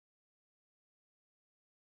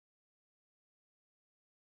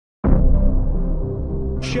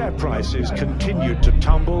share prices continued to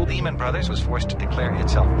tumble. Lehman Brothers was forced to declare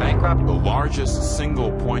itself bankrupt. The largest single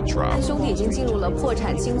point drop. The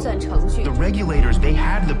regulators, they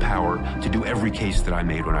had the power to do every case that I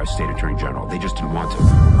made when I was state attorney general. They just didn't want to.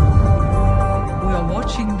 We are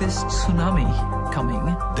watching this tsunami coming.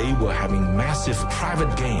 They were having massive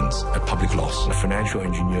private gains at public loss. A financial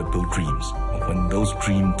engineer built dreams. When those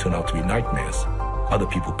dreams turn out to be nightmares, other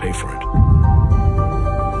people pay for it.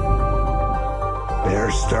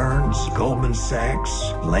 Bear Stearns, Goldman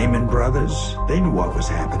Sachs, Lehman Brothers, they knew what was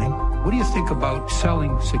happening. What do you think about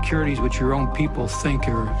selling securities which your own people think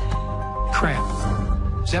are crap?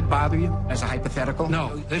 Does that bother you? As a hypothetical?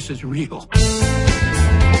 No, this is real.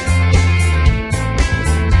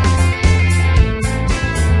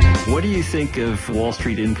 What do you think of Wall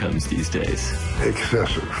Street incomes these days?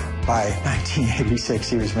 Excessive. By 1986,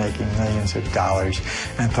 he was making millions of dollars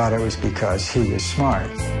and thought it was because he was smart.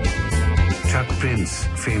 Chuck Prince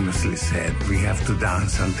famously said, "We have to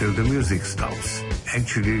dance until the music stops."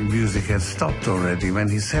 Actually, music had stopped already when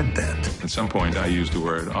he said that. At some point, I used the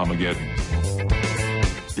word Armageddon.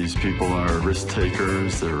 These people are risk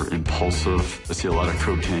takers, they're impulsive. I see a lot of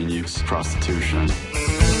cocaine use, prostitution.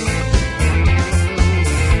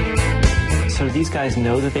 So do these guys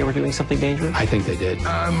know that they were doing something dangerous? I think they did.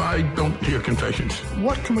 I don't hear confessions.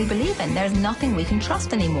 What can we believe in? There's nothing we can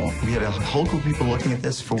trust anymore. We had a whole group of people looking at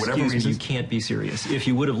this for whatever reason. Excuse me, you can't be serious. If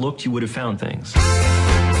you would have looked, you would have found things.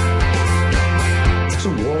 It's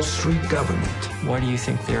a Wall Street government. Why do you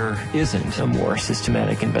think there isn't a more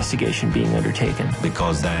systematic investigation being undertaken?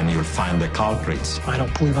 Because then you'll find the culprits. I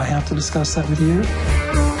don't believe I have to discuss that with you.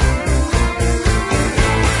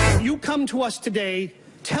 You come to us today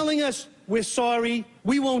telling us we're sorry,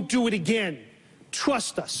 we won't do it again.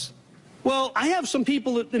 Trust us. Well, I have some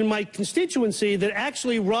people in my constituency that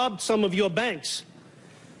actually robbed some of your banks.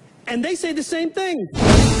 And they say the same thing.